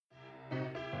Clink.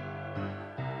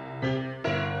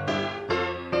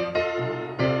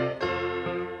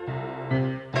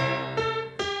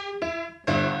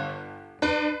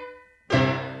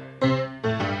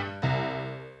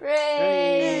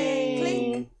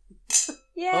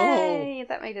 Yay!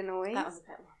 That made a noise. That was a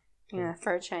bit one. Yeah,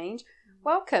 for a change.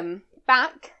 Welcome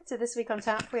back to This Week on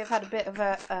Tap. We have had a bit of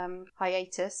a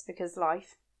hiatus because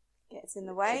life Gets in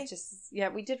the way.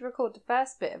 We did record the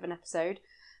first bit of an episode,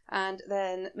 and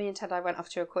then me and Ted went off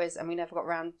to a quiz, and we never got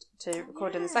around to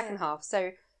recording the second half.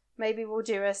 So maybe we'll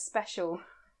do a special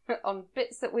on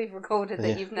bits that we've recorded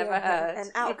that you've never heard.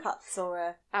 And outcuts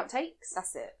or outtakes.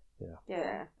 That's it.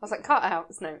 Yeah. I was like,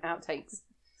 cutouts, no, outtakes.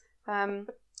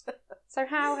 So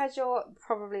how has your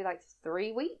probably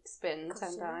 3 weeks been,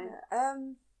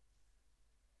 Tendai?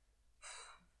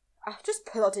 I've just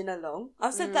plodding along.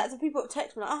 I've said that to people that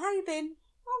text me, like, oh, how you been?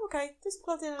 Oh, okay, just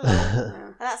plodding along.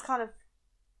 And that's kind of,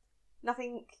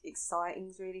 nothing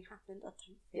exciting's really happened, I don't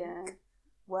think. Yeah.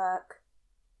 Work.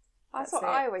 That's what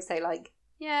I always say,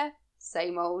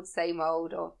 same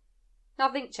old, or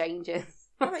nothing changes.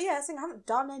 I haven't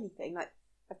done anything.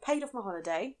 I've paid off my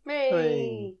holiday.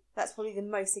 Hey. That's probably the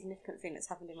most significant thing that's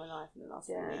happened in my life in the last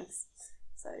few weeks.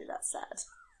 So that's sad.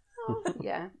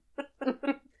 Yeah.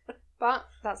 But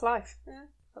that's life. Yeah.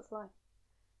 That's life.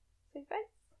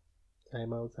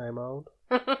 Same old.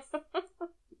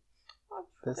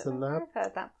 This and that. I've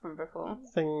heard that from before.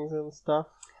 Things and stuff.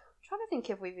 I'm trying to think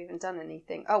if we've even done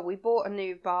anything. Oh, we bought a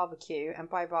new barbecue, and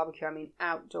by barbecue I mean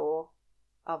outdoor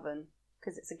oven,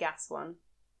 because it's a gas one.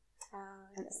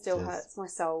 And it still hurts my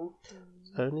soul.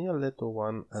 It's only a little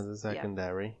one as a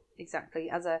secondary. Yeah,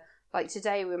 exactly.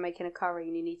 Today we were making a curry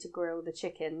and you need to grill the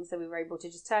chicken, so we were able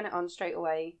to just turn it on straight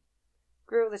away,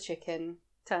 grill the chicken,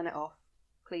 turn it off,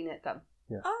 clean it, done.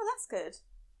 Yeah. Oh, that's good.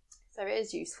 So it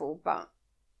is useful, but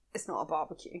it's not a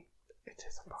barbecue. It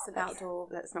is a barbecue. It's an outdoor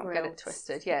Let's not grill. get it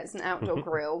twisted. Yeah, it's an outdoor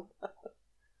grill.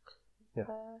 Yeah.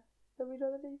 Have we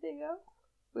done anything else?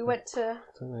 We went to.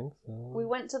 I don't think so. We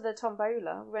went to the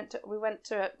Tombola. We went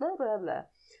to blah blah blah.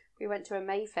 We went to a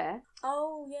Mayfair.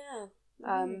 Oh yeah.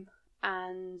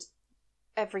 And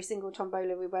every single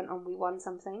Tombola we went on, we won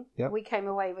something. Yep. We came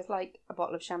away with a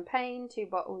bottle of champagne, 2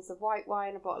 bottles of white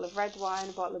wine, a bottle of red wine,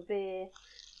 a bottle of beer,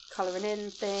 colouring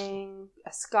in thing,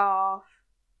 a scarf,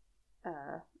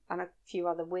 and a few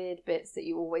other weird bits that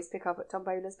you always pick up at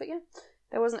Tombolas. But yeah,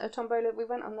 there wasn't a Tombola we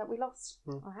went on that we lost.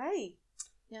 Oh, hey.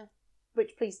 Yeah.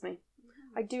 Which pleased me.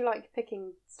 I do like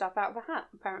picking stuff out of a hat,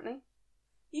 apparently.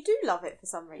 You do love it for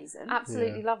some reason.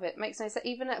 Absolutely love it. Makes no sense.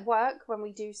 Even at work, when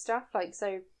we do stuff,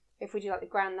 so if we do the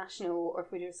Grand National, or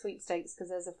if we do a sweepstakes because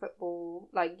there's a football,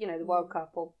 the World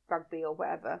Cup or rugby or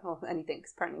whatever, or anything,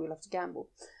 because apparently we love to gamble.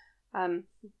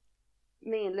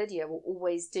 Me and Lydia will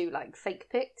always do fake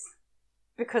picks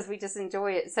because we just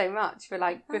enjoy it so much.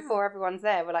 We're before everyone's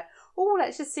there, we're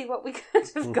let's just see what we could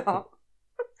have got.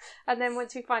 And then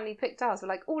once we finally picked ours,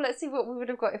 we're let's see what we would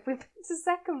have got if we picked a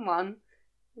second one.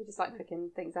 We just like picking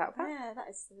things out. Yeah, that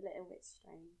is a little bit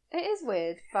strange. It is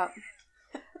weird, but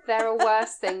there are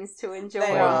worse things to enjoy.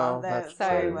 There are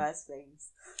so worse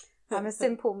things. I'm a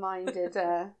simple-minded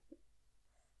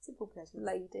simple pleasures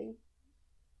lady.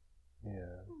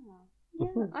 Yeah.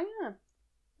 Yeah, I am.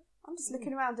 I'm just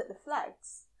looking around at the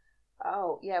flags.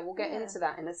 Oh, yeah, we'll get into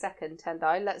that in a second,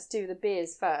 Tendai. Let's do the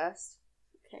beers first.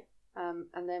 Okay.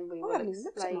 And then we will I haven't even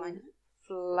looked at mine.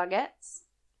 flagettes.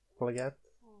 Flaget.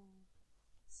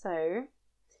 So,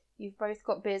 you've both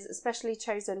got beers especially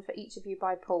chosen for each of you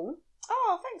by Paul.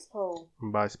 Oh, thanks, Paul.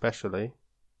 And by specially.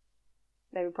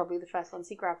 They were probably the first ones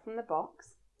he grabbed from the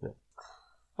box. Yeah.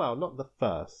 Well, not the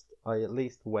first. I at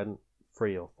least went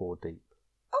 3 or 4 deep.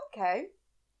 Okay.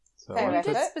 So You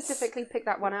did specifically pick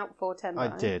that one out for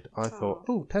Tendai. I did. I thought,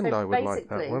 Tendai would like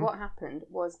that one. Basically, what happened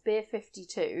was Beer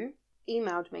 52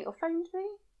 emailed me or phoned me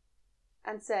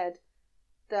and said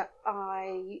that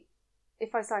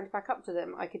if I signed back up to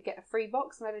them, I could get a free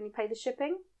box and I'd only pay the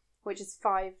shipping, which is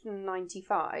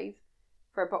 $5.95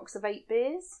 for a box of 8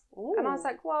 beers. Ooh. And I was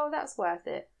like, well, that's worth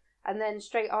it. And then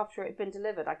straight after it had been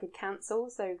delivered, I could cancel,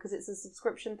 because it's a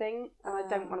subscription thing, and I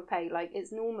don't want to pay.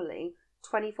 It's normally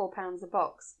 £24 a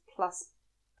box plus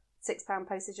 £6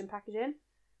 postage and packaging.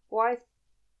 Why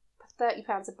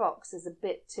 £30 a box is a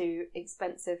bit too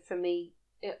expensive for me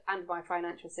and my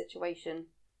financial situation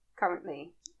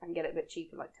currently. I can get it a bit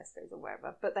cheaper, like Tesco's or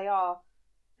wherever. But they are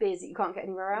beers that you can't get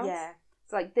anywhere else. Yeah.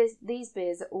 So these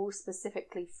beers are all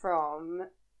specifically from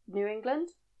New England.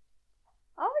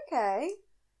 Oh, okay.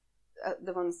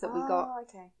 The ones that we got. Oh,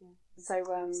 okay. Yeah. So,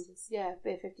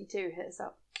 Beer 52 hit us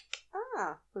up.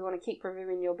 Ah. We want to keep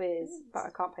reviewing your beers, but I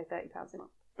can't pay £30 a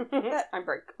month. I'm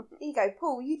broke. Here you go,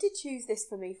 Paul. You did choose this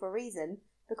for me for a reason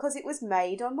because it was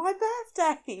made on my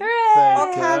birthday. Hooray!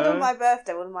 Or canned on my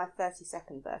birthday, on my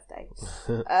 32nd birthday.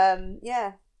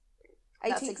 Yeah.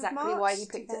 That's 18th exactly of March, why he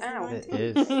picked it out. 2019.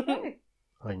 It is. There you go.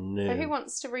 I knew. So who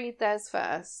wants to read theirs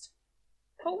first?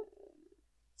 Paul?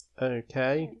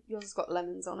 Okay. Yours has got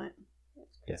lemons on it.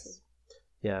 Yes.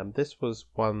 Yeah, this was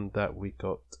one that we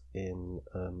got in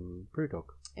Brewdog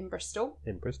In Bristol.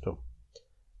 in Bristol.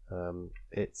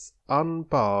 It's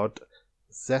Unbarred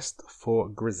Zest for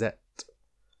Grisette.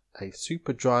 A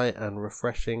super dry and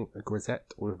refreshing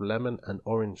grisette with lemon and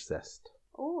orange zest.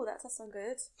 Oh, that does sound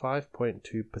good.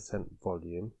 5.2%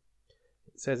 volume.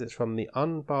 It says it's from the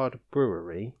Unbarred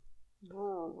Brewery,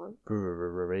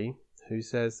 who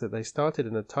says that they started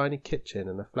in a tiny kitchen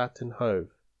in a flat in Hove,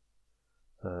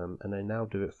 and they now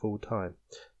do it full time.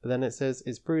 But then it says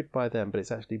it's brewed by them, but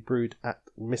it's actually brewed at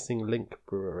Missing Link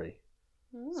Brewery.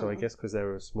 So I guess because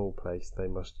they're a small place, they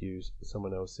must use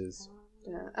someone else's.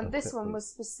 Yeah. And this one was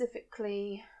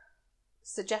specifically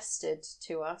suggested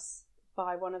to us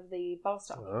by one of the bar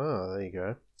staff Ah, there you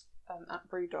go. at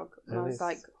Brewdog. And And I was it's-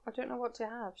 like, I don't know what to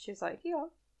have. She was like, yeah.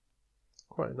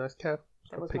 Quite a nice can.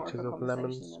 There Got was more of pictures a of conversation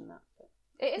lemons. than that. But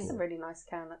it is a really nice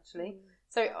can, actually.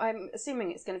 So I'm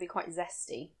assuming it's going to be quite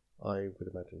zesty. I would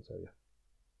imagine so, yeah.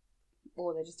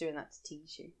 Or they're just doing that to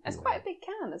tease you. It's Yeah. quite a big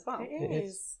can as well. It It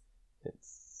is.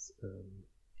 It's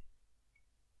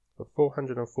for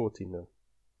 440 ml,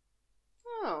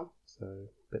 Oh, so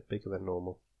a bit bigger than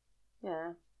normal.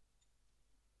 yeah.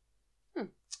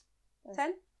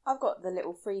 10. I've got the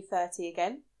little 330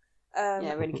 again.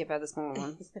 Yeah, really give her the small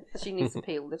ones. She needs to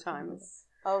pee all the time.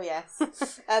 Oh, yes.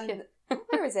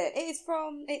 Where is it?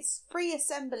 It's Free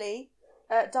Assembly,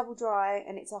 double dry,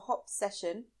 and it's a hop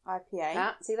session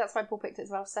IPA. See, that's why Paul picked it as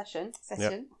well. Session.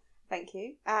 Thank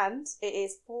you. And it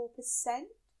is 4%.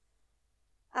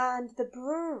 And the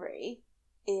brewery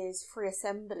is Free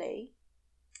Assembly,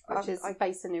 Which is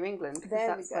based in New England, because There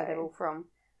we that's where go. they're all from.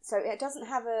 so it doesn't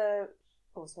have a.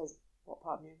 Oh, I suppose what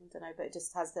part of New England, I don't know, but it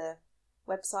just has the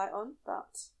website on.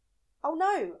 But oh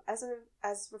no,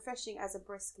 as refreshing as a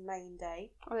brisk Maine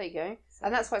day. Oh, there you go. So,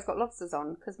 And that's why it's got lobsters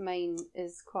on, because Maine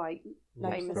is quite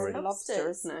famous Lobster. for lobster,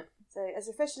 Lobsters. isn't it? so as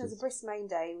refreshing as a brisk Maine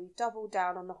day, we've doubled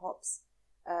down on the hops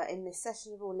in this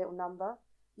sessionable little number,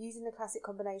 using the classic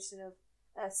combination of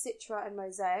Citra and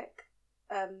Mosaic.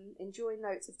 Enjoy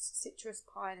notes of citrus,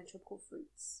 pine, and tropical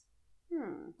fruits.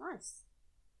 Nice.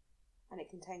 And it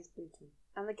contains gluten.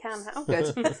 And the can oh good.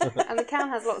 And the can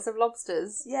has lots of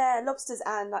lobsters. Yeah, lobsters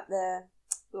and like the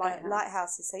Lighthouse.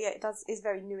 lighthouses. So yeah, is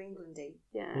very New Englandy.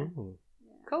 Yeah. Mm,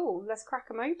 Cool. Let's crack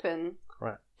them open,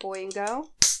 crap. boy and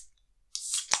girl.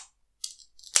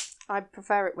 I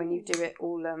prefer it when you do it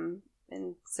all in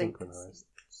sync. Synchronised.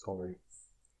 Sorry.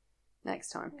 Next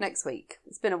time. Next week.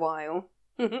 It's been a while.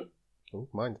 Oh,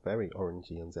 mine's very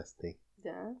orangey and zesty.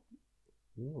 Yeah.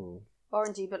 Mm.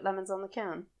 Orangey, but lemons on the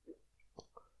can.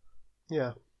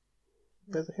 Yeah.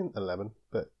 There's a hint of lemon,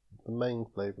 but the main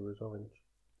flavour is orange.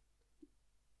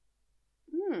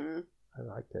 I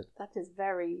like it. That is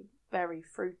very, very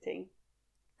fruity.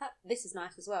 This is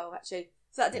nice as well, actually.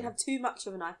 So that didn't have too much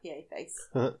of an IPA face.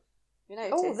 You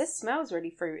notice? Oh, this smells really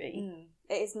fruity.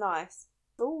 It is nice.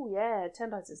 Oh, yeah.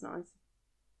 Tendice is nice.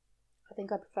 I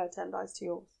think I prefer Tendice to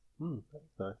yours.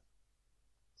 That's nice.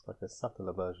 It's like a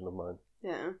subtler version of mine.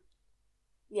 Yeah.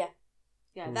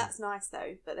 Yeah, that's nice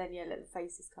though. But then, yeah, little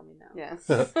faces coming now. Yeah.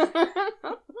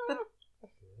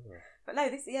 But no,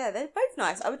 they're both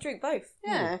nice. I would drink both.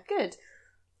 Yeah, good.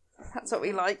 That's what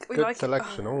we like. We Good like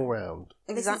selection all round.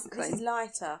 Exactly. This is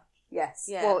lighter. Yes.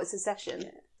 Yeah. Well, it's a session. Yeah,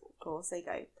 of course. There you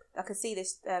go. I can see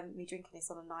this. Me drinking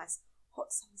this on a nice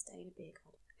hot summer's day in a beer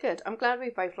garden. Good. I'm glad we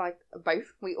both like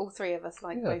both. We all three of us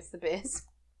like Yeah. both the beers.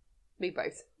 We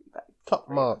both. Top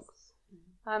marks.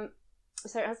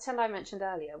 So as Tendai mentioned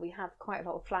earlier, we have quite a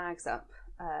lot of flags up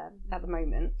at the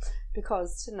moment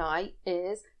because tonight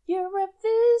is Eurovision,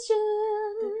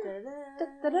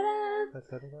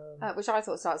 which I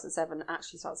thought starts at 7,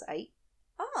 actually starts at 8.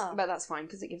 Ah, But that's fine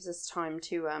because it gives us time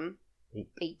to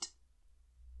eat.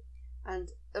 And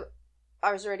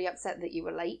I was really upset that you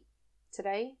were late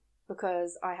today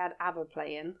because I had ABBA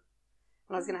playing.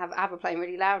 And I was going to have ABBA playing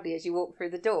really loudly as you walk through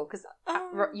the door because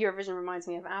Eurovision reminds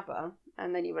me of ABBA.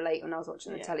 And then you were late when I was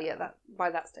watching the telly by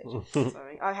that stage.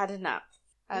 sorry, I had a nap.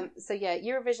 So yeah,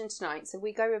 Eurovision tonight. So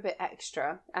we go a bit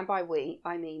extra. And by we,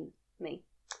 I mean me.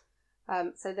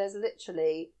 So there's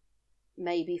literally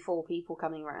maybe 4 people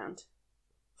coming round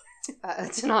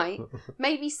tonight.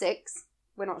 Maybe 6.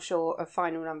 We're not sure of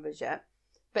final numbers yet.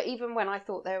 But even when I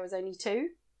thought there was only 2,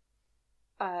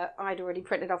 I'd already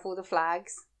printed off all the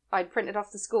flags. I'd printed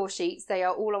off the score sheets. They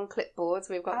are all on clipboards.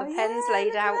 We've got Oh, the pens yeah, laid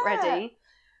look at out that.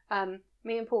 ready.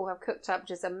 Me and Paul have cooked up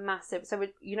just a massive... So,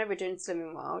 we're doing Slim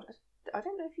and Wild. I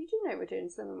don't know if you do know we're doing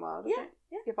Slim and Wild. Yeah.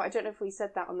 Yeah, but I don't know if we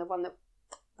said that on the one that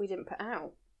we didn't put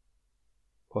out.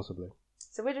 Possibly.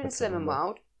 So we're doing I Slim and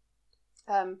can't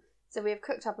Wild. So we have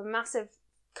cooked up a massive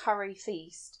curry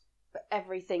feast, but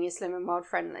everything is Slim and Wild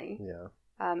friendly. Yeah.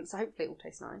 So hopefully it will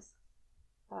taste nice.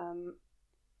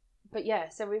 But yeah,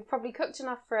 so we've probably cooked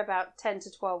enough for about 10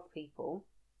 to 12 people,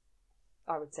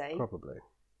 I would say. Probably.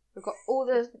 We've got all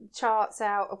the charts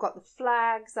out, I've got the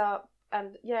flags up,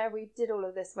 and yeah, we did all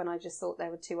of this when I just thought there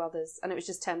were 2 others, and it was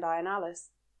just Tendai and Alice.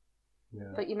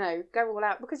 Yeah. But go all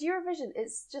out, because Eurovision,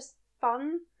 it's just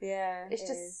fun. Yeah. It's it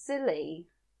just is. silly.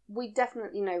 We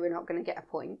definitely know we're not going to get a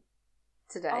point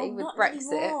today Oh, with not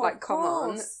Brexit. anymore, Like, of come on,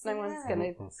 course, no one's yeah.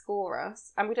 going to score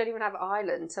us, and we don't even have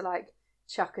Ireland to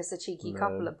chuck us a cheeky No.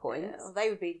 couple of Yeah, points. well, they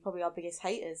would be probably our biggest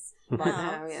haters. Right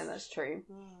now. now, yeah, that's true.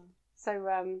 Mm.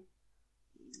 So,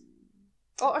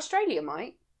 Australia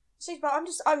might. See, but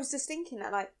I was just thinking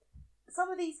that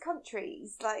some of these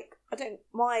countries,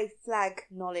 my flag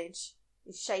knowledge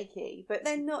is shaky, but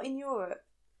they're not in Europe.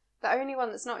 The only one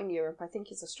that's not in Europe, I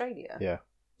think, is Australia. Yeah.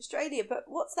 Australia, but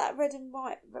what's that red and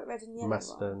white, red and yellow one?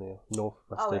 Macedonia. North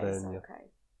Oh, it is, Macedonia. okay.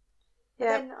 But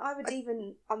Yeah. then I would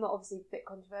I'm not obviously a bit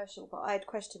controversial, but I'd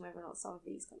question whether or not some of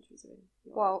these countries are in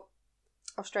Europe. Well,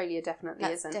 Australia definitely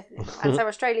that's isn't. definitely not. And so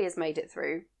Australia's made it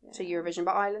through to Yeah. Eurovision,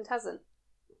 but Ireland hasn't.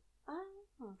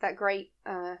 Oh. That great.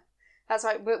 That's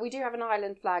right. But we do have an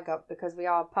Ireland flag up because we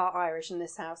are part Irish in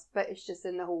this house, but it's just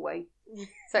in the hallway.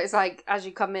 So it's like as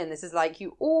you come in, this is like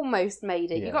you almost made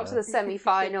it. You got to the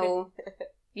semi-final.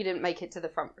 You didn't make it to the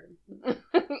front room.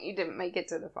 You didn't make it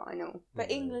to the final. But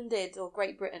England did, or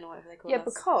Great Britain, or whatever they call Yeah, us.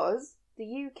 because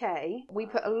the UK, we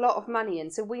put a lot of money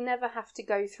in, so we never have to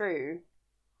go through.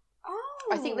 Oh,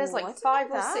 I think there's I didn't 5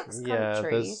 know or that. 6 Yeah,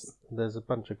 countries. there's a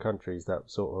bunch of countries that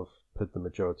sort of put the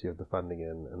majority of the funding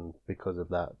in, and because of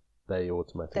that, they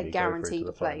automatically They're go through guaranteed to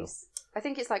a the final. place. I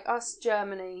think it's like us,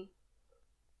 Germany.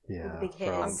 Yeah, big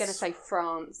hitters. I'm France. going to say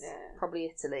France, Yeah. probably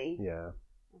Italy. Yeah.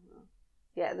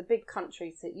 Yeah, the big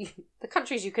countries the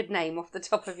countries you could name off the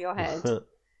top of your head.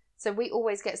 So we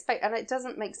always get space, and it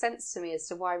doesn't make sense to me as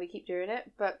to why we keep doing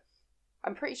it. But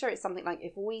I'm pretty sure it's something like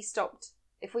if we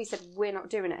said we're not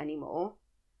doing it anymore,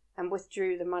 and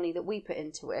withdrew the money that we put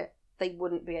into it, they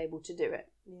wouldn't be able to do it.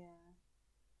 Yeah.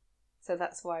 So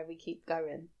that's why we keep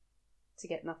going to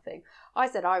get nothing. I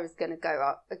said I was going to go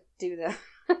up, do the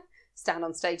stand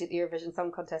on stage at the Eurovision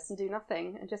Song Contest and do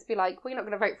nothing, and just be like, well, you're not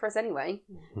going to vote for us anyway.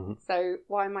 Mhm. So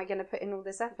why am I going to put in all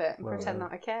this effort and Well, pretend yeah.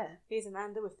 that I care? Here's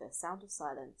Amanda with the sound of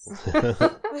silence.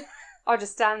 I'll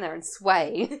just stand there and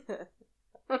sway.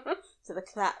 So the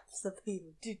claps of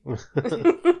people.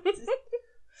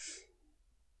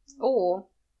 Or,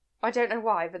 I don't know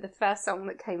why, but the first song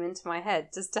that came into my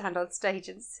head to stand on stage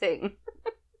and sing,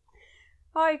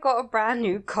 I got a brand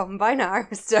new combine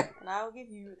harvester. And I'll give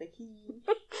you the key.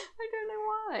 I don't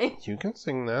know why. You can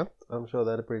sing that. I'm sure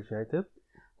they'd appreciate it.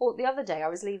 Well, the other day I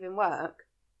was leaving work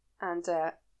and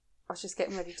I was just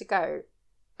getting ready to go,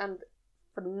 and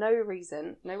for no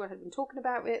reason, no one had been talking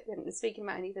about it, we hadn't been speaking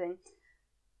about anything.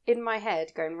 In my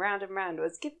head, going round and round,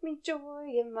 was "Give me joy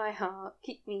in my heart,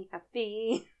 keep me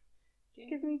happy.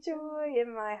 Give me joy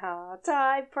in my heart,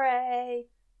 I pray."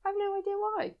 I have no idea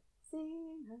why.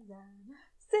 Sing Hosanna.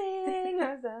 Sing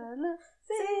Hosanna,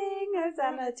 sing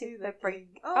Hosanna to the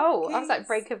break. of Oh, I was like Kings.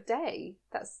 Break of Day.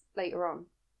 That's later on.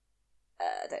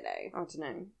 I don't know. I don't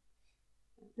know.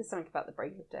 There's something about the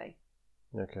Break of Day,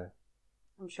 Okay.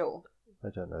 I'm sure. I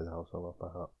don't know the whole song off by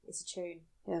heart. It's a tune.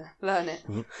 Yeah, learn it.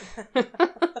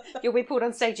 You'll be pulled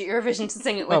on stage at Eurovision to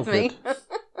sing it with Oh, me. good.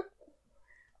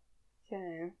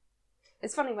 Yeah.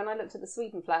 It's funny, when I looked at the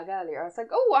Sweden flag earlier, I was like,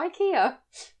 oh, IKEA.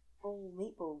 Oh,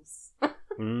 meatballs.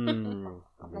 Mm.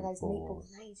 One of those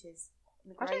meatballs in ages.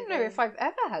 And the I don't gravy. know if I've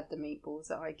ever had the meatballs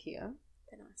at IKEA.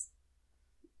 They're nice.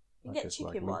 You I get just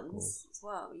like chicken meatballs. ones as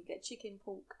well. You get chicken,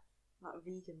 pork, like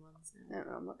vegan ones now.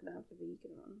 No, I'm not going to have the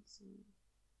vegan ones.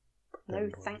 Them No,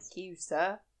 boys. thank you,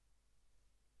 sir.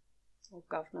 Or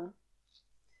governor.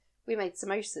 We made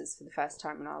samosas for the first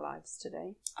time in our lives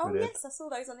today. Oh We did. yes, I saw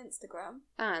those on Instagram.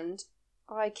 And,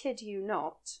 I kid you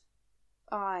not,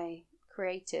 I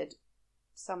created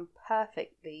some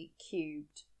perfectly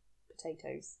cubed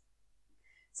potatoes.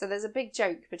 So there's a big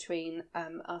joke between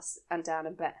us and Dan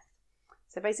and Beth.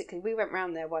 So basically, we went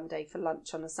round there one day for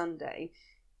lunch on a Sunday,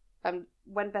 and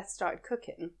when Beth started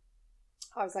cooking,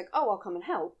 I was like, oh, I'll come and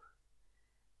help.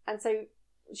 And so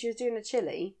she was doing a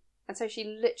chilli, and so she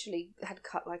literally had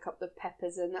cut up the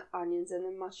peppers and the onions and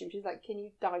the mushrooms. She was like, can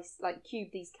you cube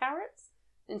these carrots?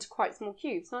 into quite small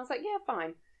cubes. And I was like, yeah,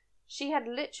 fine. She had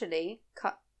literally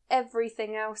cut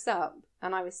everything else up,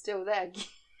 and I was still there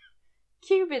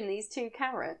cubing these 2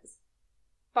 carrots.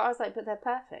 But I was like, but they're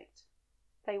perfect.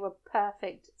 They were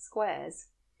perfect squares.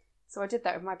 So I did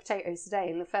that with my potatoes today,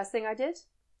 and the first thing I did,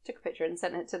 took a picture and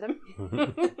sent it to them.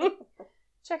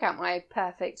 Check out my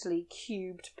perfectly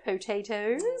cubed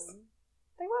potatoes.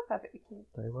 They were perfectly cubed.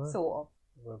 They were. Sort of.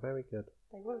 They were very good.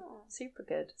 They were super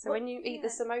good. So when you eat the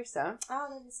samosa, Oh,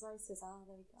 they're the samosas. Oh,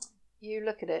 there we go. you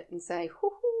look at it and say,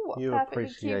 "Hoo-hoo, what a You perfectly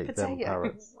appreciate cubed them potato."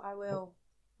 carrots. I will.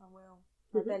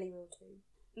 My belly will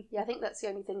too. Yeah, I think that's the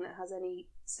only thing that has any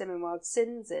Slimming World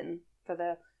sins in for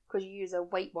the, because you use a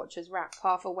Weight Watchers wrap,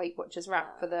 half a Weight Watchers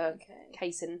wrap for the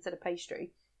casing instead of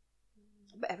pastry.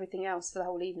 But everything else for the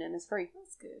whole evening is free.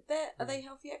 That's good. Are they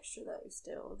healthy extra though?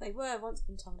 Still, they were once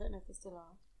upon a time. I don't know if they still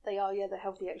are. They are, yeah, the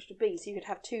healthy extra B. So you could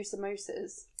have 2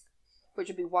 samosas, which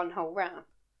would be 1 whole wrap,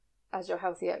 as your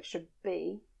healthy extra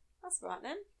B. That's right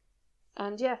then.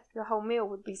 And yeah, your whole meal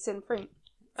would be sin free.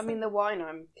 I mean, the wine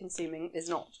I'm consuming is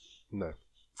not. No.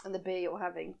 And the beer you're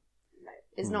having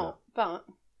is not. But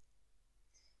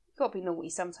you've got to be naughty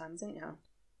sometimes, ain't you?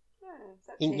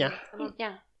 Yeah.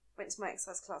 Yeah. Went to my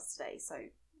exercise class today, so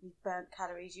you've burnt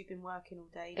calories. You've been working all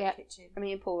day in Yeah. the kitchen. I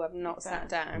mean, Paul have not sat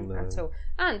down No. at all.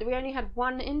 And we only had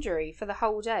 1 injury for the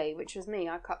whole day, which was me.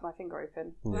 I cut my finger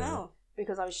open Yeah. Wow.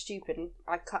 because I was stupid and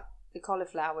I cut the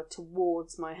cauliflower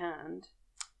towards my hand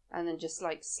and then just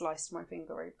like sliced my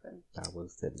finger open. That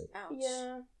was silly. Ouch.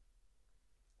 Yeah.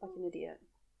 Like an idiot.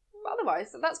 But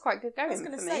otherwise, that's quite good I going was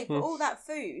going for to say, me. for all that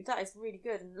food, that is really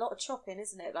good and a lot of chopping,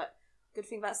 isn't it? Like, good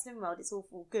thing about Slim World, it's all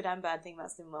good and bad thing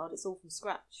about Slim World, it's all from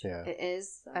scratch. Yeah. It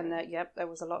is. So- And yep, there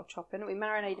was a lot of chopping. We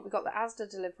marinated. We got the Asda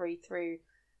delivery through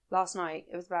last night.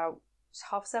 It was about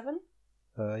 7:30.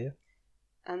 Yeah.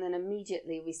 And then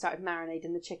immediately we started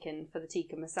marinating the chicken for the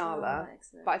tikka masala. Oh,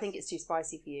 excellent. But I think it's too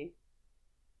spicy for you.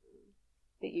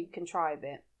 But you can try a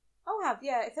bit.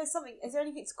 If there's something, is there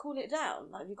anything to cool it down?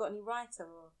 Like, have you got any raita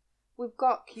or We've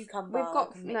got cucumber? We've got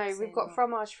I can mix we've in, got or-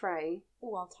 fromage frais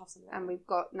Oh, I'll have some of that. and we've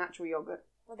got natural yogurt.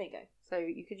 Well, there you go. So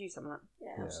you could use some of that.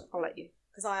 Yeah, Yeah. I'll let you.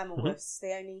 because I am a Mhm. wuss.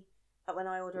 They only, like when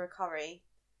I order a curry,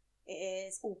 it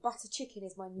is, butter chicken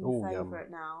is my new Ooh, yum. favourite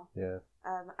now. Yeah.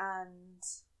 And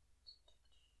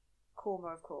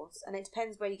korma, of course. And it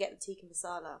depends where you get the tikka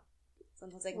masala.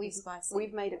 Sometimes they can be spicy.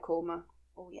 We've made a korma.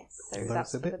 Oh, yes. So Although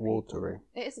that's it's a bit for the people. watery.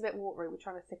 It is a bit watery. We're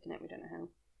trying to thicken it. We don't know how.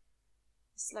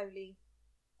 Slowly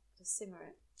just simmer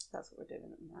it. That's what we're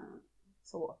doing at the moment.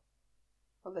 Sort of.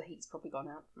 Well, the heat's probably gone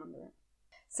out from under it.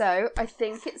 So I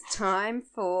think it's time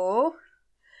for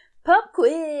pub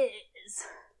quiz.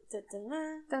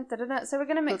 Da-da-da. Dun, dun, dun, dun. So we're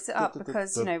going to mix it up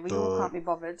because, we all can't be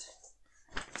bothered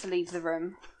to leave the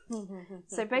room.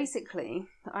 So basically,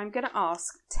 I'm going to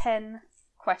ask 10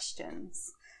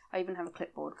 questions. I even have a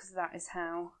clipboard because that is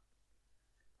how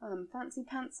fancy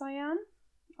pants I am.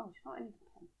 Oh, she's not in the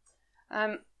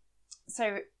pen.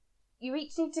 So you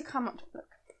each need to come up. Look,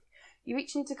 you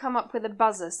each need to come up with a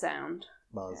buzzer sound.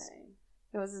 Buzz. Okay.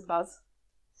 Yours is buzz.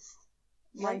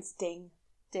 Mine's ding.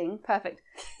 Ding. Perfect.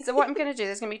 So what I'm going to do,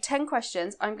 there's going to be 10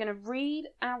 questions. I'm going to read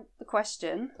out the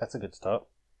question. That's a good start.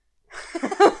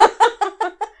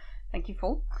 Thank you,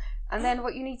 Paul. And then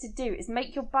what you need to do is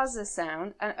make your buzzer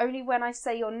sound, and only when I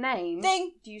say your name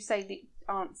Ding. do you say the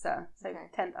answer. So Okay.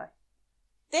 Tendai.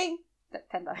 Ding.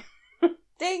 Tendai.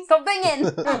 Ding. Stop dinging!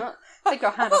 Take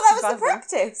your I hand thought off that the was the buzzer.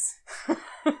 practice.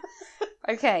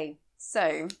 Okay,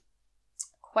 so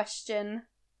question,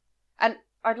 and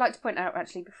I'd like to point out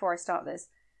actually before I start this,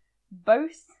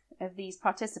 both of these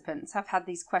participants have had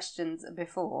these questions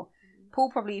before.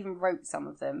 Paul probably even wrote some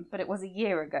of them, but it was a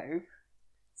year ago,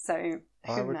 so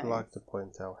who I would knows? like to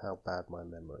point out how bad my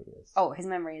memory is. Oh, his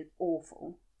memory is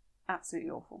awful, absolutely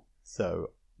awful.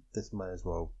 So this may as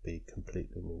well be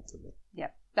completely new to me.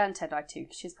 Yep, and Tedai too,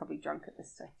 because she's probably drunk at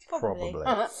this stage. Probably.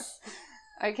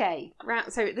 Okay,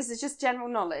 so this is just general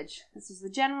knowledge. This is the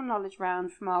general knowledge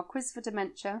round from our Quiz for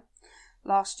Dementia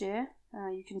last year.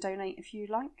 You can donate if you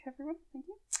like, everyone. Thank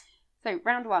you. So,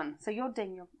 round 1. So, you're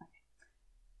ding. Okay.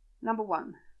 Number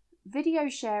 1. Video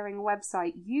sharing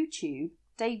website YouTube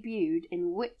debuted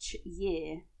in which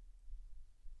year?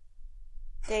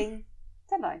 Ding.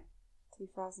 Don't know.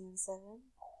 2007.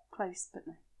 Close, but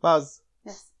no. Buzz.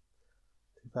 Yes.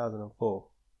 2004.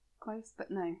 Close,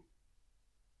 but no.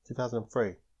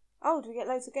 2003. Oh, do we get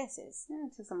loads of guesses? Yeah,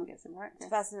 until someone gets it right.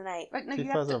 2008. Wait, no, you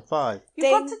have to. 2005.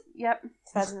 You've got Ding. to. Yep.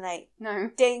 2008. No.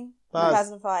 Ding. Buzz.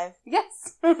 2005.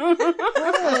 Yes.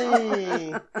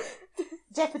 Hey!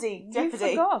 Jeopardy. You Jeopardy.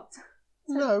 forgot.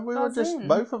 No, we were Buzz just... in.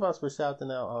 Both of us were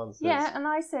shouting out answers. Yeah, and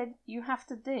I said you have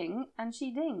to ding, and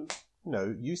she dinged.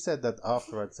 No, you said that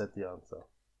after I'd said the answer.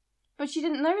 But you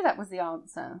didn't know that was the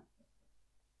answer.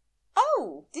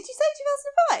 Oh, did you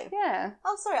say 2005? Yeah.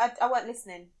 Oh, sorry, I weren't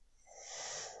listening.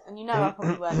 And you know I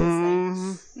probably weren't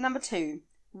listening. Number 2.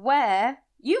 Where...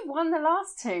 You won the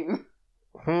last 2.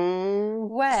 Hmm.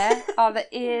 Where are the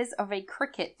ears of a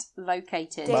cricket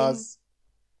located? Ding. Buzz.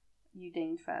 You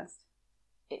dinged first.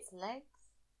 Its legs.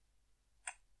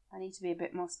 I need to be a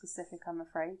bit more specific, I'm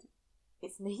afraid.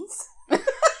 Its knees.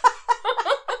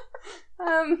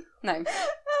 No.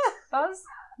 Buzz?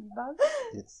 Buzz?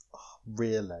 It's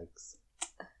rear legs.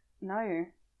 No.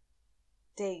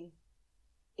 Ding.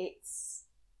 Its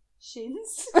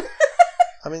shins.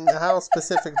 I mean, how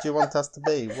specific do you want us to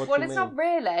be? What Well, do you it's mean? not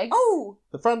rear legs. Oh!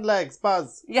 The front legs,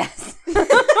 Buzz. Yes.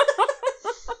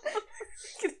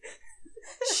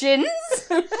 Shins?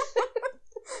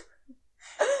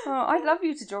 Oh, I'd love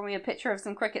you to draw me a picture of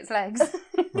some cricket's legs.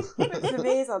 With some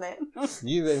ears on it.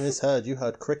 You misheard. You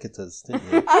heard cricketers,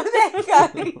 didn't you? Oh,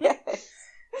 there you go. Yeah.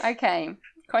 Okay,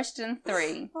 question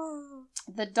 3.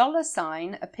 The dollar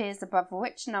sign appears above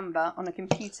which number on a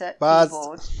computer Buzz.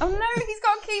 keyboard? Oh no, he's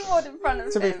got a keyboard in front of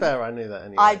him. To be fair, I knew that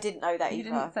anyway. I didn't know that You either.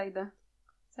 didn't say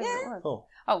what it was. Oh.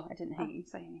 Oh, I didn't hear you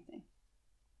say anything.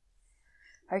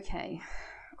 Okay,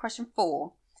 question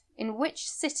 4. In which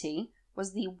city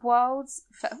was the world's...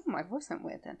 Oh, my voice went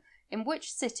weird then. In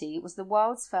which city was the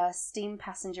world's first steam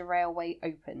passenger railway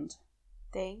opened?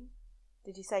 Ding.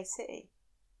 Did you say city?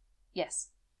 Yes.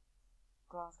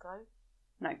 Glasgow.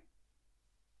 No.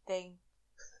 Ding.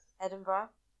 Edinburgh.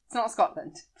 It's not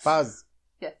Scotland. Buzz.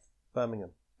 Yes.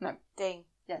 Birmingham. No. Ding.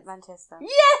 Yes. Manchester.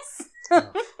 Yes!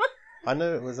 I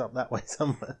know it was up that way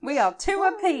somewhere. We are 2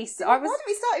 apiece. Why did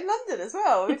we start in London as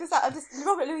well? We're just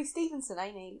Robert Louis Stevenson,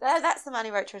 ain't he? That's the man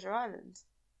who wrote Treasure Island.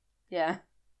 Yeah.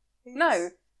 Who's-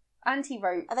 No. And he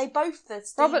wrote... Are they both the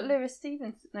Steven... Robert Louis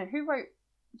Stevenson. No, who wrote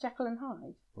Jekyll and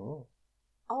Hyde? Oh.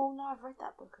 Oh no, I've read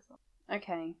that book as well.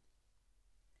 Okay.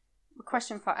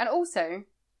 Question 5. And also,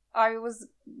 I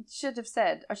should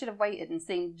have waited and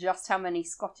seen just how many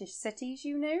Scottish cities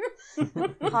you knew.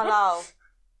 Carlisle.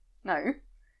 No.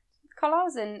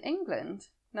 Carlisle's in England.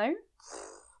 No?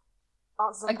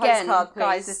 Answers on Again, postcard, please.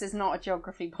 guys, this is not a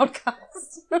geography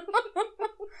podcast.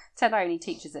 Ted only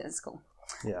teaches it at school.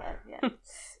 Yeah. Yeah.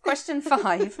 Question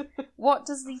 5. What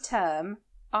does the term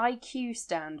IQ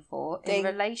stand for in Ding.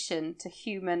 relation to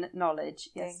human knowledge?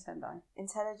 Ding. Yes, Tendai.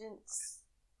 Intelligence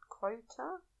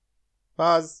quota?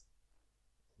 Buzz.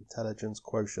 Intelligence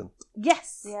quotient.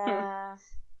 Yes! Yeah.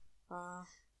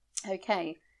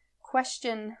 Okay.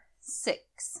 Question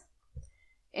 6.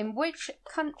 In which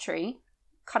country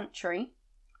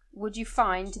would you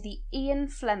find the Ian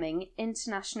Fleming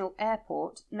International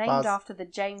Airport named Buzz. after the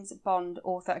James Bond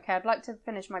author? Okay, I'd like to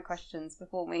finish my questions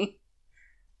before you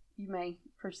may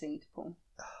proceed, Paul.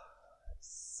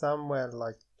 Somewhere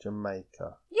like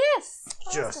Jamaica. Yes! I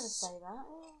was going to say that.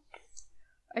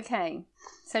 Okay,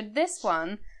 so this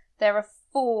one, there are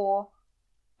 4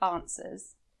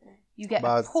 answers. You get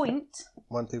Buzz. a point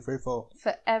 1, 2, 3, 4.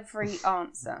 for every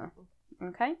answer.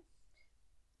 Okay?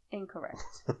 Incorrect.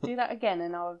 Do that again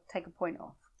and I'll take a point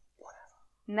off.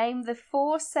 Name the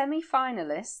 4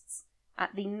 semi-finalists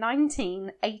at the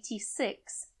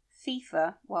 1986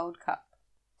 FIFA World Cup.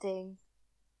 Ding.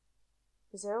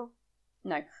 Brazil?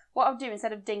 No. What I'll do,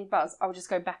 instead of ding buzz, I'll just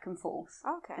go back and forth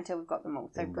Okay. until we've got them all.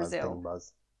 So Ding buzz, Brazil. ding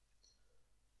buzz.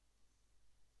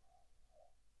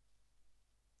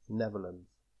 Netherlands.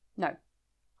 No.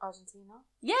 Argentina?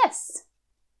 Yes!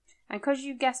 And because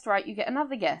you guessed right, you get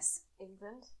another guess.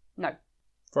 England? No.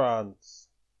 France.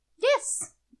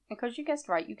 Yes! And because you guessed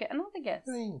right, you get another guess.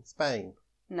 Spain.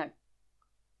 No.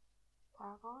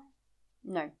 Paraguay?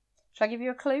 No. Shall I give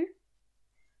you a clue?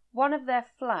 One of their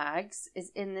flags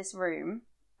is in this room,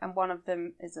 and one of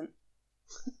them isn't.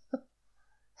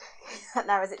 That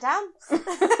narrows it down. There's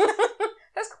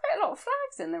quite a lot of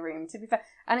flags in the room, to be fair,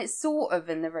 and it's sort of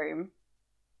in the room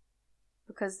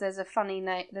because there's a funny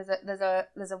name.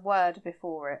 There's a word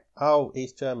before it. Oh,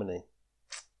 East Germany.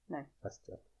 No. West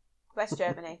Germany. West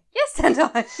Germany. Yes, and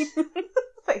I.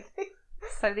 Thank you.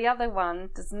 So the other one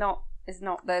there's not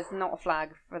a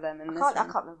flag for them in I this can't room.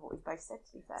 remember what we've both said,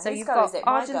 to be fair. So Whose you've go got is it?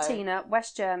 My go? Argentina,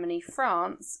 West Germany,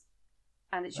 France,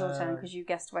 and it's your turn because you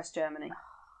guessed West Germany.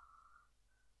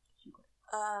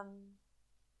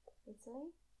 Italy?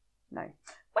 No.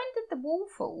 When did the wall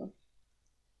fall?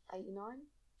 89?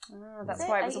 That's Is it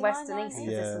why it was 89, West and East, 90?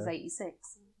 because this Yeah. was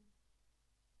 86.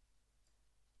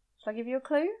 Shall I give you a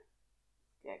clue?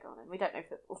 Yeah, go on then. We don't know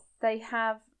football. They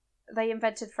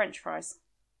invented French fries.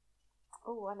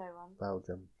 Oh, I know one.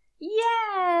 Belgium.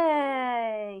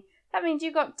 Yay! That means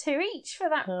you got 2 each for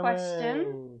that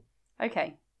question. Hooray.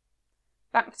 Okay.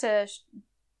 Back to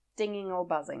dinging or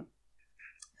buzzing.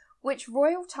 Which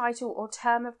royal title or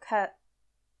term of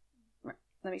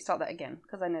let me start that again,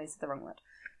 because I know this is the wrong word.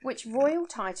 Which royal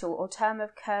title or term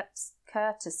of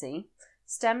courtesy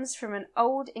stems from an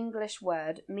Old English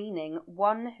word meaning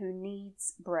one who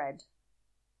needs bread?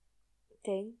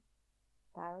 Ding.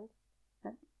 Baron.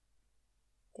 No.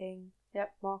 Ding.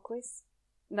 Yep. Marquis.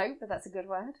 No, but that's a good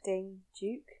word. Ding.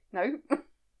 Duke. No.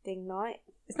 Ding. Knight.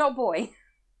 It's not a boy.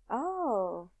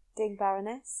 Oh. Ding.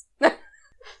 Baroness. I'm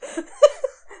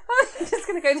just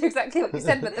going to go through exactly what you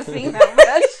said, but the female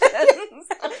versions.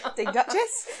 Ding.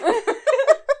 Duchess.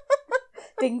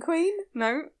 Ding. Queen.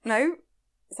 No.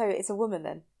 So it's a woman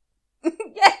then.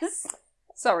 Yes.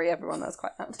 Sorry, everyone, that's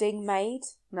quite loud. Ding. Maid.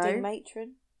 No. Ding.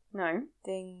 Matron. No.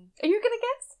 Ding. Are you going to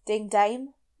guess? Ding.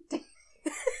 Dame.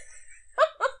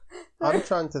 I'm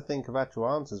trying to think of actual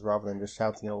answers rather than just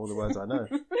shouting out all the words I know.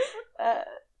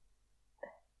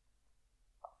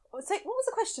 What was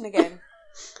the question again?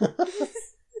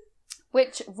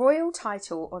 Which royal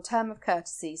title or term of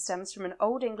courtesy stems from an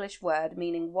Old English word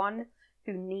meaning one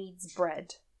who needs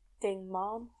bread? Ding.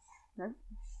 Mom. No.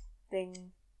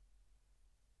 Ding.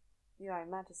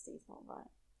 Majesty's not right.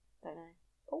 Don't know.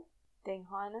 Oh. Ding.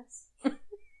 Highness. Do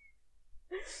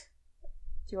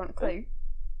you want a clue?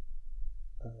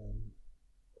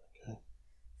 Okay.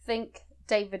 Think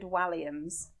David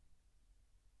Walliams.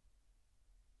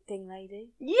 Ding.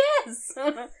 Lady. Yes!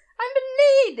 I'm a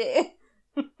lady!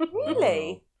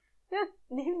 Really? Yeah.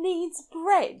 Who needs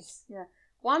bread? Yeah.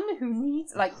 One who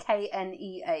needs, like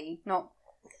Knea, not...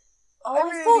 Oh, I I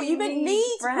really thought you meant need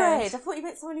need bread. bread. I thought you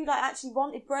meant someone who actually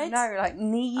wanted bread. No, like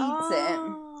needs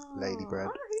Oh. Lady bread.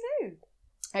 Oh, who knew?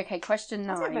 it. Okay, question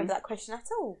I don't 9. remember that question at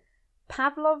all.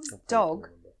 Pavlov's dog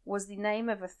was the name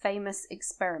of a famous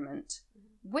experiment.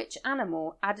 Which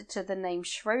animal added to the name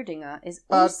Schrödinger is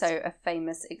also a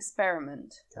famous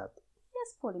experiment? Cat.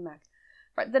 Yes, Paulie Mac.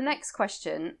 Right, the next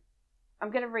question, I'm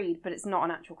going to read, but it's not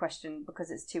an actual question because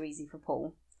it's too easy for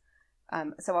Paul.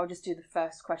 So I'll just do the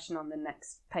first question on the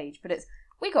next page. But it's,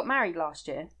 we got married last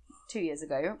year, 2 years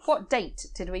ago. What date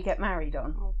did we get married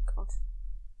on? Oh, God.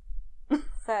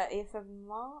 30th of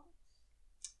March?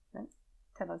 No,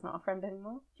 Tella's not a friend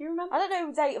anymore. Do you remember? I don't know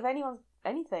the date of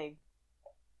anything.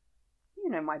 You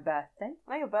know my birthday.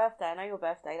 I know your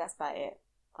birthday. That's about it.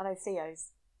 I know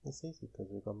Theo's. It's easy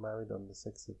because we got married on the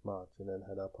 6th of March and then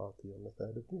had our party on the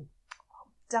 3rd of June.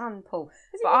 Done, Paul.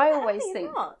 Is it But I that always early in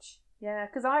think... March? Yeah,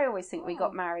 because I always think we Oh.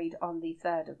 got married on the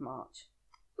 3rd of March.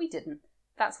 We didn't.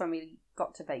 That's when we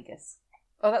got to Vegas.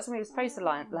 Oh, that's when we were supposed to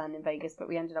land in Vegas, but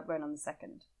we ended up going on the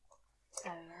 2nd.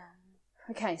 Oh,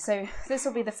 yeah. Okay, so this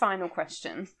will be the final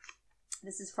question.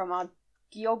 This is from our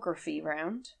geography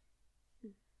round.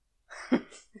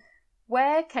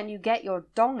 Where can you get your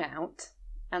dong out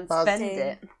and spend Buzzing.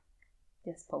 it?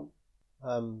 Yes, Paul.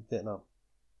 Vietnam.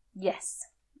 Yes.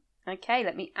 Okay,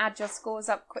 let me add your scores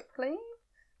up quickly.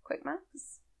 Quick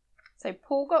maths. So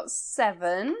Paul got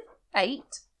 7, 8,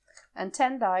 and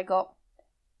Tendai got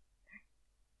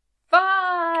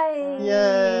 5.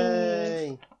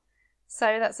 Yay!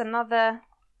 So that's another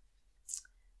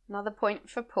point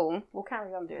for Paul. We'll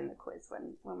carry on doing the quiz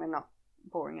when we're not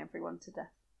boring everyone to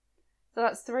death. So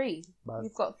that's 3. Buzz.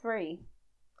 You've got 3.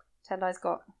 Tendai's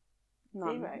got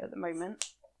none 0 at the moment.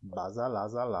 Baza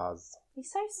laza laz.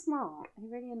 He's so smart. He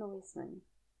really annoys me.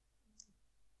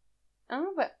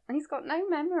 Oh, but he's got no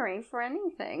memory for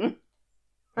anything.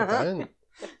 I don't.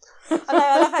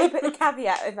 I love how you put the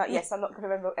caveat of like, yes, I'm not going to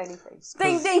remember anything.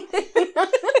 Ding, ding, ding.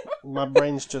 My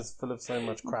brain's just full of so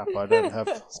much crap. I don't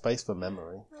have space for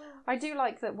memory. I do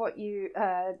like that what you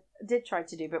did try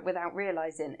to do, but without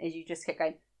realising, is you just kept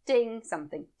going, ding,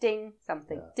 something, ding,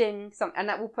 something, Yeah. ding, something. And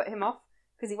that will put him off,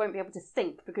 because he won't be able to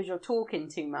think, because you're talking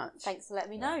too much. Thanks for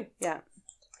letting me know. Yeah.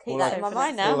 Keep All that I- in my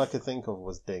mind now. All I could think of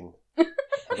was ding at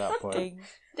that point. Ding,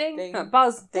 Ding, Ding.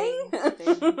 buzz, ding, ding.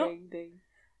 ding, ding, ding.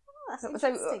 Oh, that's So,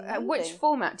 interesting. which Amazing.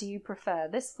 format do you prefer?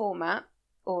 This format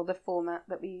or the format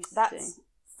that we used to That's do?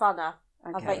 funner.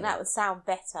 Okay. I think that would sound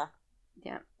better.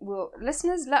 Yeah. Well,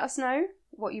 listeners, let us know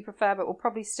what you prefer, but we'll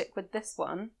probably stick with this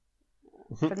one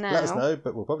for now. Let us know,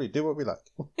 but we'll probably do what we like.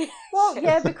 Well,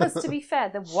 yeah, because to be fair,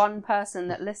 the one person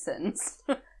that listens,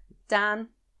 Dan,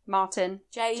 Martin,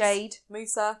 Jade,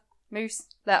 Musa. Moose,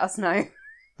 let us know.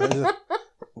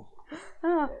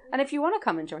 And if you want to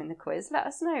come and join the quiz, let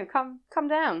us know. Come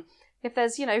down. If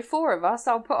there's 4 of us,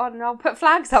 I'll put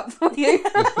flags up for you.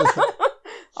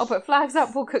 I'll put flags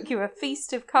up. We'll cook you a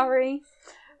feast of curry.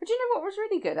 But do you know what was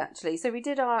really good actually? So we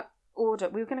did our order.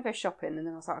 We were going to go shopping, and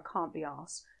then I was like, I can't be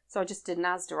asked. So I just did an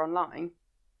Asda online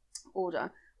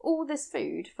order all this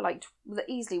food for that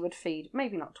easily would feed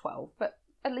maybe not 12, but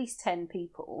at least 10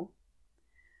 people,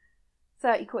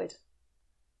 30 quid.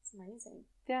 It's amazing.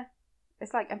 Yeah.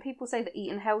 It's like, and people say that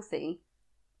eating healthy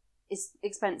is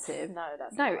expensive. No,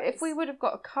 that's No, not right. if we would have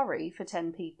got a curry for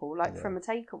 10 people, like from a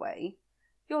takeaway,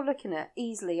 you're looking at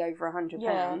easily over £100.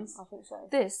 Yeah, I think so.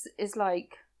 This is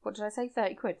like, what did I say?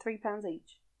 30 quid, £3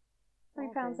 each.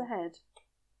 £3 a head.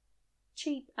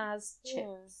 Cheap as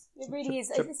chips. Yeah. It really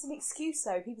is. It's an excuse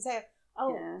though. People say,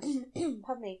 oh,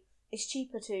 pardon me, it's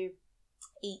cheaper to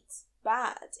eat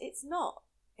bad. It's not.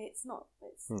 It's not.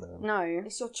 No.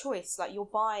 It's your choice. Like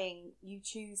you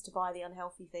choose to buy the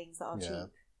unhealthy things that are cheap.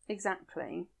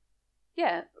 Exactly.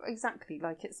 Yeah, exactly.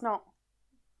 Like, it's not...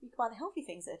 You can buy the healthy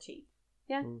things that are cheap.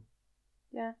 Yeah.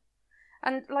 Yeah.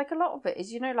 And, like, a lot of it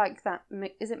is, like that...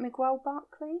 Is it Miguel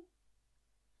Barkley?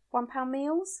 £1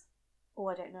 meals? Oh,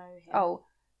 I don't know him. Oh.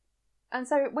 And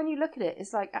so, when you look at it,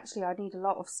 it's like, actually, I need a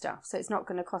lot of stuff, so it's not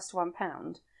going to cost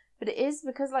 £1. But it is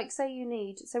because, like, say you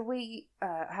need... So we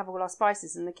have all our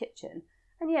spices in the kitchen.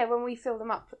 And, yeah, when we fill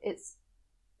them up, it's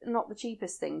not the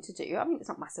cheapest thing to do. I mean, it's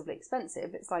not massively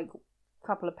expensive. It's like a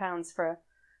couple of pounds for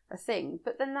a thing.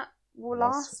 But then that will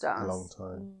last us... a long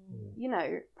time. You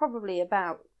know, probably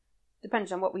about,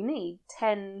 depending on what we need,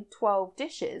 10, 12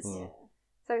 dishes. Yeah.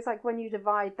 So it's like when you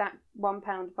divide that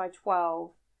 £1 by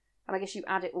 12, and I guess you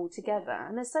add it all together.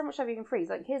 And there's so much stuff you can freeze.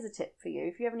 Like, here's a tip for you.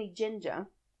 If you ever need ginger...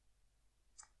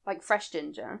 like fresh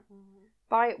ginger,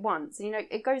 buy it once, and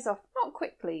it goes off not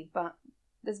quickly, but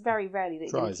there's very rarely that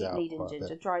you're going to keep needing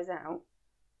ginger. Dries out.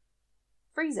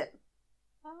 Freeze it.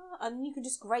 And you can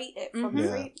just grate it from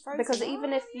frozen. Because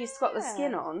even if you've got the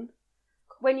skin on,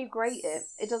 when you grate it,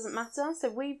 it doesn't matter.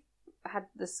 So we've had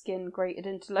the skin grated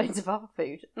into loads of our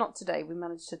food. Not today, we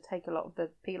managed to take a lot of the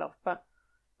peel off, but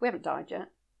we haven't died yet.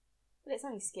 But it's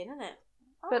only skin, isn't it?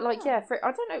 But I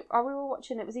don't know, we were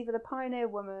watching, it was either the Pioneer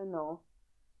Woman or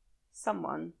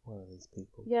someone. One of these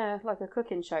people. Yeah, like a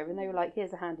cooking show, and they were like,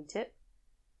 here's a handy tip.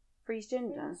 Freeze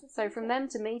ginger. So from them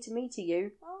to me to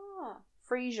you,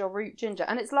 freeze your root ginger.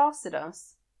 And it's lasted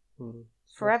us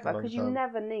forever, because you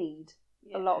never need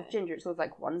a lot of ginger. It's always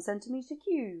like 1 centimetre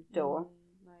cubed or...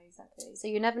 no, exactly. So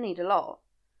you never need a lot.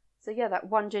 So yeah, that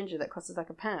one ginger that costs us like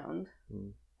 £1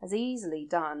 has easily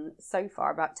done, so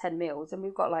far, about 10 meals, and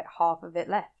we've got like half of it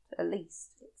left, at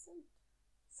least. Excellent.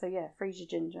 So yeah, freeze your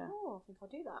ginger. Oh, I think I'll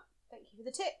do that. Thank you for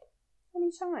the tip.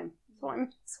 Anytime.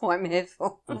 That's what I'm here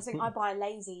for. I think I buy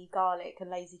lazy garlic and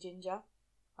lazy ginger.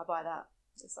 I buy that.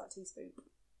 It's like a teaspoon.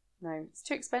 No, it's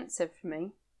too expensive for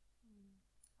me.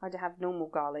 I'd have normal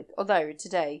garlic. Although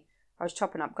today I was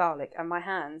chopping up garlic and my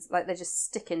hands, like, they're just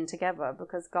sticking together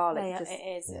because garlic it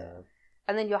is. Yeah.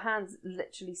 And then your hands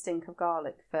literally stink of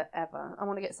garlic forever. I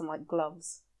want to get some like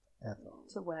gloves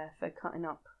to wear for cutting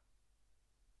up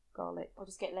garlic. I'll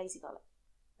just get lazy garlic.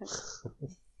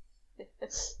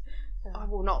 I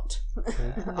will not.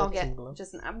 I'll get gloves.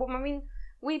 just an. Well, I mean,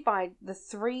 we buy the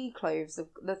 3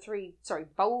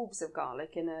 bulbs of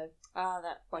garlic in a.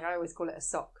 Like, I always call it a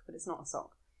sock, but it's not a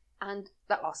sock, and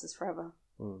that lasts us forever.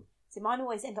 See, mine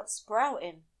always end up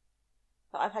sprouting.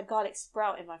 But I've had garlic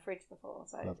sprout in my fridge before,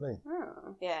 so Lovely.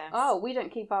 Oh. yeah. Oh, we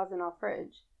don't keep ours in our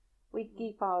fridge. We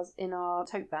keep ours in our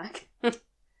tote bag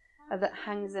that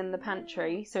hangs in the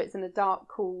pantry, so it's in a dark,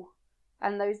 cool.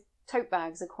 And those tote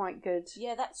bags are quite good.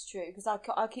 Yeah, that's true, because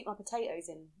I keep my potatoes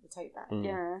in the tote bag.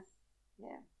 Yeah.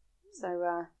 Yeah.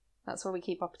 So that's where we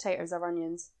keep our potatoes, our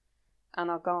onions,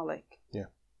 and our garlic. Yeah.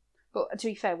 But to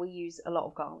be fair, we use a lot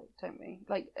of garlic, don't we?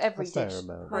 Like, every Fair dish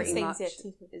amount. pretty Most much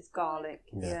things, is garlic.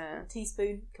 Yeah.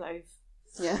 Teaspoon, clove.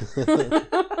 Yeah.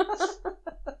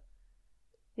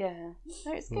 Yeah.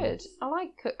 No, it's good. I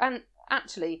like and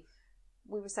actually,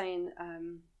 we were saying,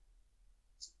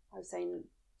 I was saying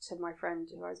to my friend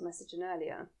who I was messaging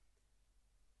earlier,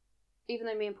 even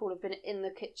though me and Paul have been in the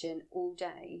kitchen all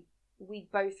day, we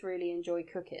both really enjoy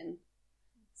cooking.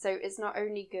 So it's not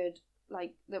only good,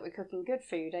 like, that we're cooking good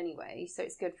food anyway, so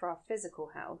it's good for our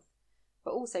physical health,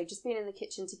 but also just being in the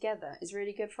kitchen together is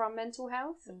really good for our mental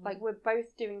health. Like, we're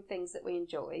both doing things that we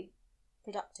enjoy.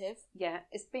 Productive. Yeah,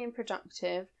 it's being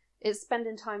productive. It's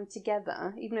spending time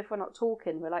together, even if we're not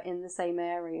talking. We're like in the same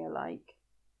area, like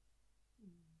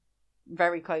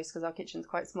very close because our kitchen's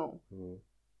quite small.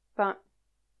 But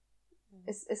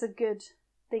it's a good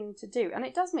thing to do, and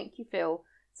it does make you feel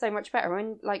so much better.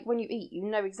 When you eat, you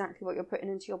know exactly what you're putting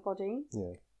into your body.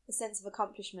 Yeah. A sense of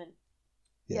accomplishment.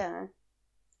 Yeah.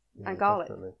 And garlic.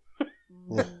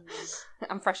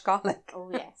 And fresh garlic. Oh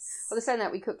yes. Well, they're saying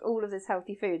that we cooked all of this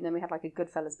healthy food, and then we had like a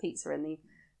Goodfellas pizza in the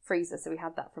freezer, so we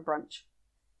had that for brunch.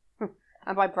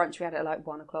 And by brunch we had it at like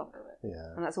 1 o'clock.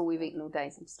 Yeah. And that's all we've eaten all day,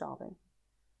 so I'm starving.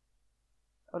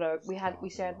 Although we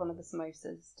shared one of the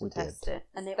samosas to test it.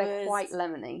 And They're quite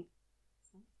lemony.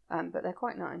 But they're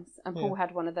quite nice. And Paul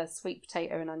had one of the sweet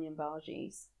potato and onion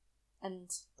bhajis. And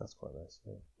that's quite nice.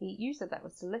 Yeah. You said that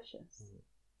was delicious.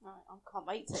 Right, I can't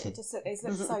wait to. It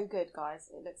looks so good,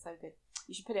 guys. It looks so good.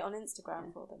 You should put it on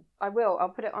Instagram for them. I will. I'll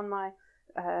put it on my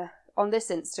on this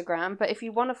Instagram. But if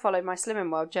you want to follow my Slimming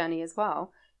World journey as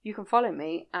well, you can follow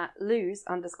me at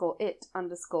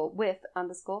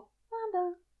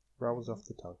lose_it_with_Manda. Rolls off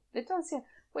the tongue. It does, yeah.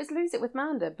 Well, it's lose it with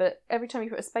Manda, but every time you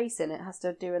put a space in, it has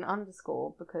to do an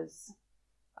underscore because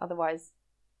otherwise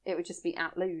it would just be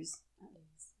at lose.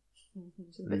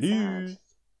 Which is a bit sad. It's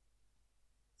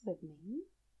a bit mean.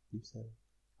 You said.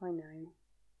 I know.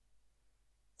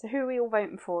 So who are we all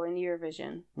voting for in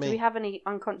Eurovision? Me. Do we have any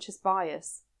unconscious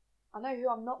bias? I know who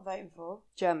I'm not voting for.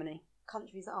 Germany.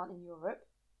 Countries that aren't in Europe.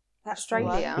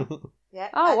 Australia. Yeah.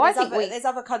 Oh, and there's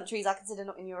other countries I consider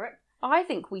not in Europe. I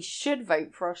think we should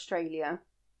vote for Australia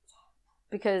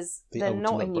because they're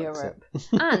not in Europe.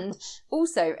 And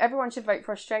also, everyone should vote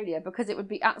for Australia because it would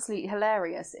be absolutely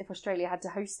hilarious if Australia had to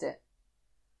host it.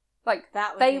 Like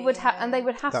they would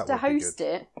have to host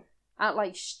it at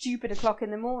like stupid o'clock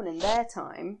in the morning their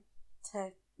time.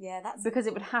 Because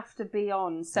it would have to be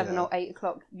on 7 or 8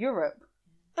 o'clock Europe.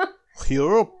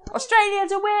 Europe. Australia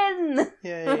to win.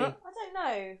 Yay. I don't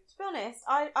know. To be honest,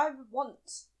 I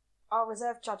want. I'll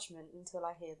reserve judgment until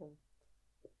I hear them.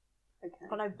 Okay. I've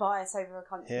got no bias over a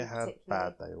country. Hear how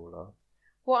bad they all are.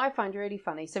 What I find really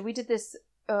funny. So we did this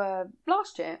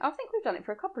last year. I think we've done it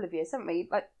for a couple of years, haven't we?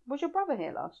 Like, was your brother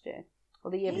here last year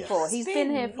or the year before? He's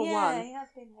been here for one. Yeah, he has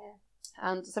been here.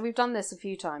 And so we've done this a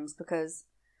few times because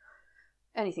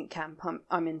anything camp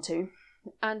I'm into.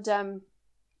 And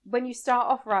when you start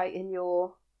off right in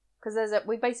your, because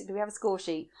we have a score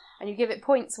sheet and you give it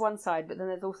points one side, but then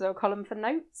there's also a column for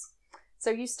notes. So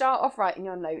you start off right in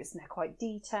your notes and they're quite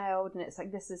detailed and it's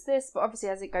like this is this, but obviously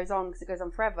as it goes on, because it goes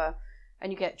on forever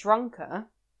and you get drunker,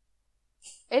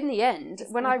 in the end,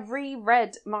 when I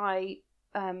reread my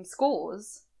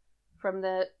scores from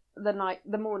the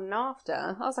morning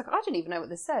after, I was like, I don't even know what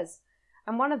this says.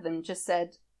 And one of them just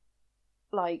said,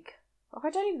 like, I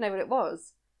don't even know what it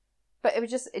was. But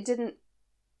it didn't,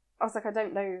 I was like, I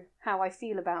don't know how I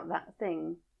feel about that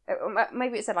thing.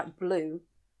 Maybe it said like blue.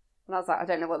 And I was like, I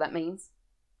don't know what that means.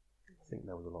 I think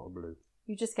there was a lot of blue.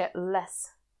 You just get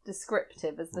less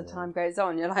descriptive as the time goes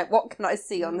on. You're like, what can I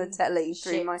see on the telly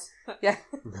through my... Yeah.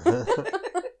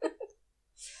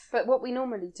 But what we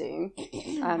normally do...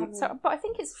 but I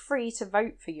think it's free to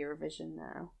vote for Eurovision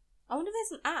now. I wonder if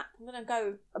there's an app. I'm going to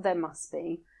go... There must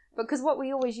be. Because what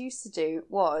we always used to do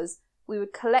was we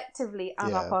would collectively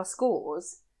add up our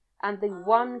scores and the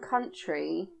one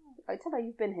country... I tell you,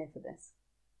 you've been here for this.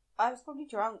 I was probably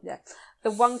drunk. Yeah.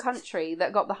 The one country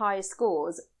that got the highest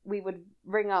scores, we would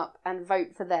ring up and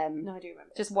vote for them. No, I do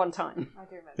remember. Just one time. I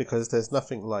do remember. Because there's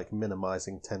nothing like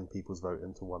minimising 10 people's vote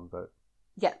into one vote.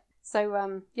 Yeah. So,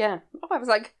 I was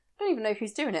like, I don't even know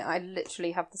who's doing it. I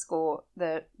literally have the score,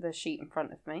 the sheet in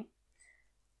front of me.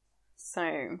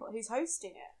 So... Who's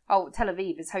hosting it? Oh, Tel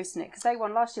Aviv is hosting it because they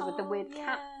won last year with the weird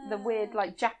the weird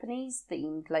like Japanese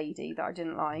themed lady that I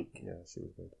didn't like. Yeah, she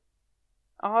was good.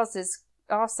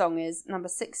 Our song is number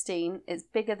 16. It's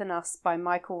Bigger Than Us by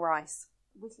Michael Rice.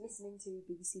 We're listening to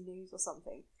BBC News or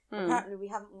something. Apparently, we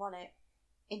haven't won it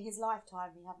in his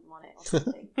lifetime. We haven't won it or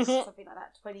something, something like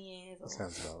that. 20 years. Or... That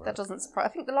sounds about right. That doesn't surprise. I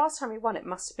think the last time we won it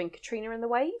must have been Katrina and the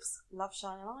Waves. Love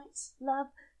Shine a Light. Love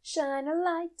shine a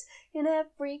light in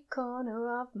every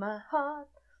corner of my heart.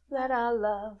 Let our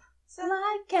love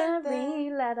light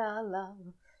carry. Let our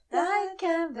love light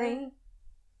carry.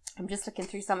 I'm just looking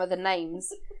through some of the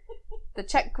names. The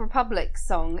Czech Republic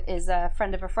song is a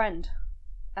Friend of a Friend.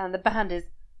 And the band is...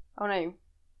 Oh, no.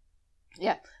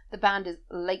 Yeah. The band is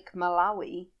Lake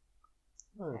Malawi.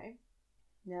 Okay.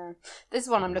 Yeah. This is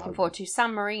one I'm looking forward to.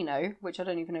 San Marino, which I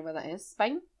don't even know where that is.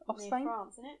 Spain? Off Near Spain?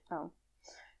 France, isn't it? Oh.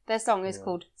 Their song is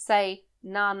called Say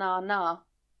Na Na Na.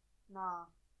 Nah.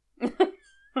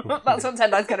 That's what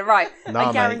Tendine's going to write. Nah,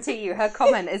 I guarantee you her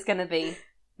comment is going to be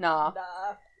nah.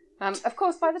 Nah. Of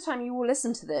course, by the time you all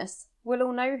listen to this, we'll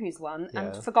all know who's won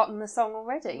and forgotten the song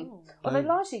already. Ooh. Although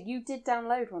last year you did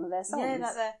download one of their songs. Yeah,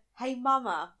 like the Hey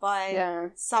Mama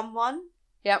by someone.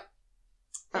 Yep.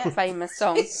 That famous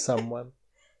song. Someone.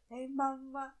 Hey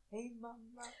Mama, hey Mama.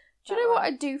 Do you know what I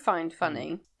do find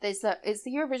funny? It's the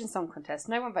Eurovision Song Contest.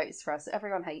 No one votes for us.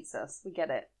 Everyone hates us. We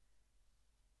get it.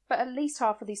 But at least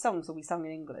half of these songs will be sung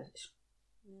in English.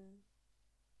 Yeah.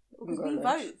 Because we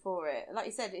vote for it. Like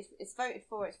you said, it's voted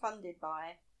for, it's funded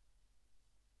by.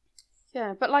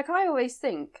 Yeah, but like I always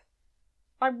think,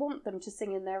 I want them to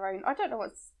sing in their own... I don't know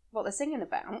what they're singing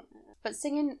about. But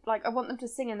singing, like, I want them to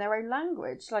sing in their own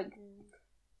language. Like,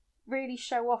 really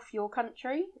show off your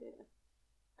country.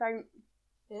 Don't.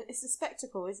 It's a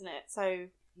spectacle, isn't it? So,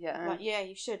 Yeah. like, yeah,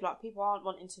 you should. Like, people aren't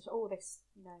wanting to. Oh, this,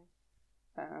 you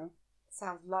know,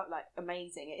 sounds like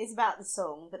amazing. It is about the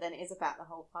song, but then it is about the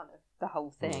whole kind of the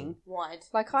whole thing. wide.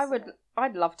 Like,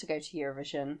 I'd love to go to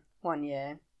Eurovision one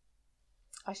year.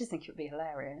 I just think it would be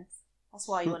hilarious. That's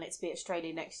why you want it to be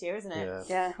Australia next year, isn't it? Yeah.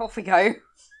 Yeah, off we go.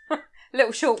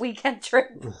 Little short weekend trip.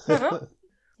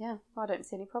 Yeah, I don't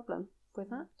see any problem with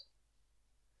that.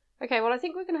 Okay, well, I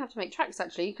think we're going to have to make tracks,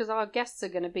 actually, because our guests are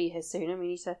going to be here soon, and we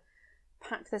need to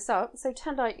pack this up. So,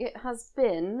 Tendai, it has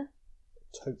been...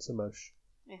 Totes a mosh.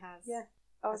 It has. Yeah.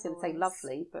 I was going to say always.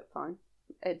 lovely, but fine.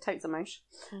 Totes a mosh.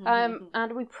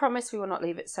 And we promise we will not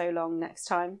leave it so long next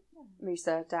time.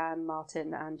 Musa, Dan,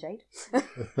 Martin, and Jade.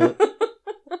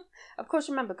 Of course,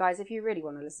 remember, guys, if you really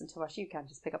want to listen to us, you can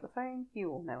just pick up the phone.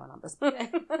 You all know our numbers.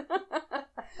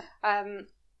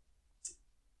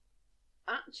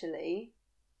 Actually,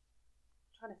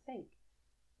 I'm trying to think.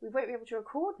 We won't be able to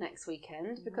record next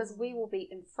weekend because we will be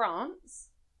in France.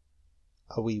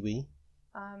 A wee.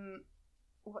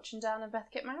 Watching Dan and Beth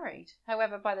get married.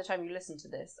 However, by the time you listen to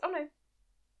this... Oh, no.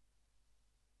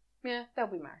 Yeah, they'll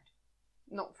be married.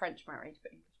 Not French married,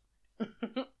 but English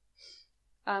married.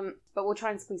 But we'll try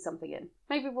and squeeze something in.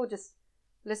 Maybe we'll just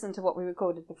listen to what we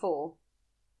recorded before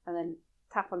and then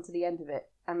tap onto the end of it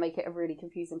and make it a really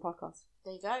confusing podcast.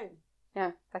 There you go.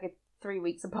 Yeah, like a 3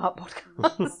 weeks apart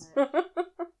podcast.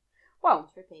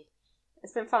 Well, Trippy.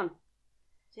 it's been fun.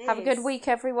 Cheers. Have a good week,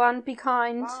 everyone. Be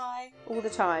kind. Bye. All the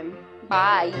time.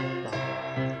 Bye.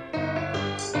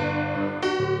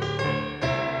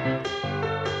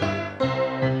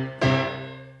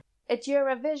 It's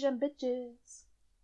Eurovision, bitches.